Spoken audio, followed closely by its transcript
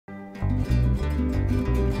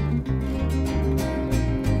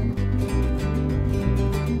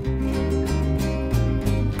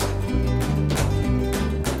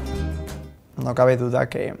no cabe duda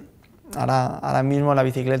que ahora mismo en la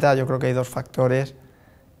bicicleta yo creo que hay dos factores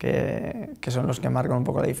que son los que marcan un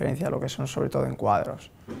poco la diferencia de lo que son sobre todo en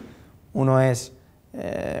cuadros. Uno es,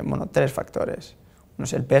 bueno, tres factores. Uno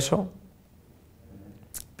es el peso.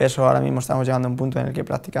 Peso, ahora mismo estamos llegando a un punto en el que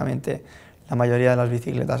prácticamente la mayoría de las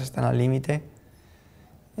bicicletas están al límite,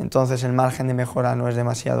 entonces el margen de mejora no es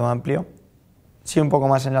demasiado amplio. Sí, un poco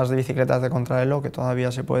más en las bicicletas de contrarreloj, que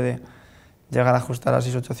todavía se puede llegar a ajustar a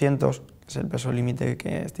 6.800, que es el peso límite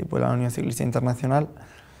que estipula la Unión Ciclista Internacional.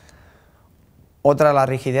 Otra, la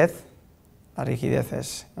rigidez. La rigidez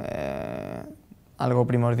es algo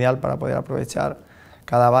primordial para poder aprovechar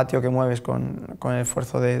cada vatio que mueves con el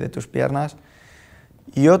esfuerzo de tus piernas.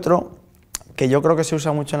 Y otro, que yo creo que se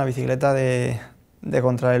usa mucho en la bicicleta de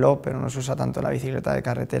contrarreloj, pero no se usa tanto en la bicicleta de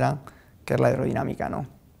carretera, que es la aerodinámica, ¿no?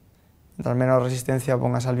 Mientras menos resistencia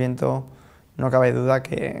pongas al viento, no cabe duda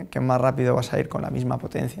que más rápido vas a ir con la misma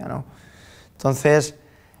potencia, ¿no? Entonces,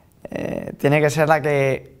 tiene que ser la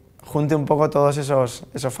que junte un poco todos esos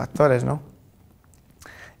factores, ¿no?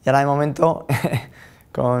 Y ahora de momento,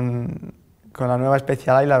 con la nueva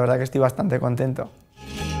Specialized, la verdad que estoy bastante contento.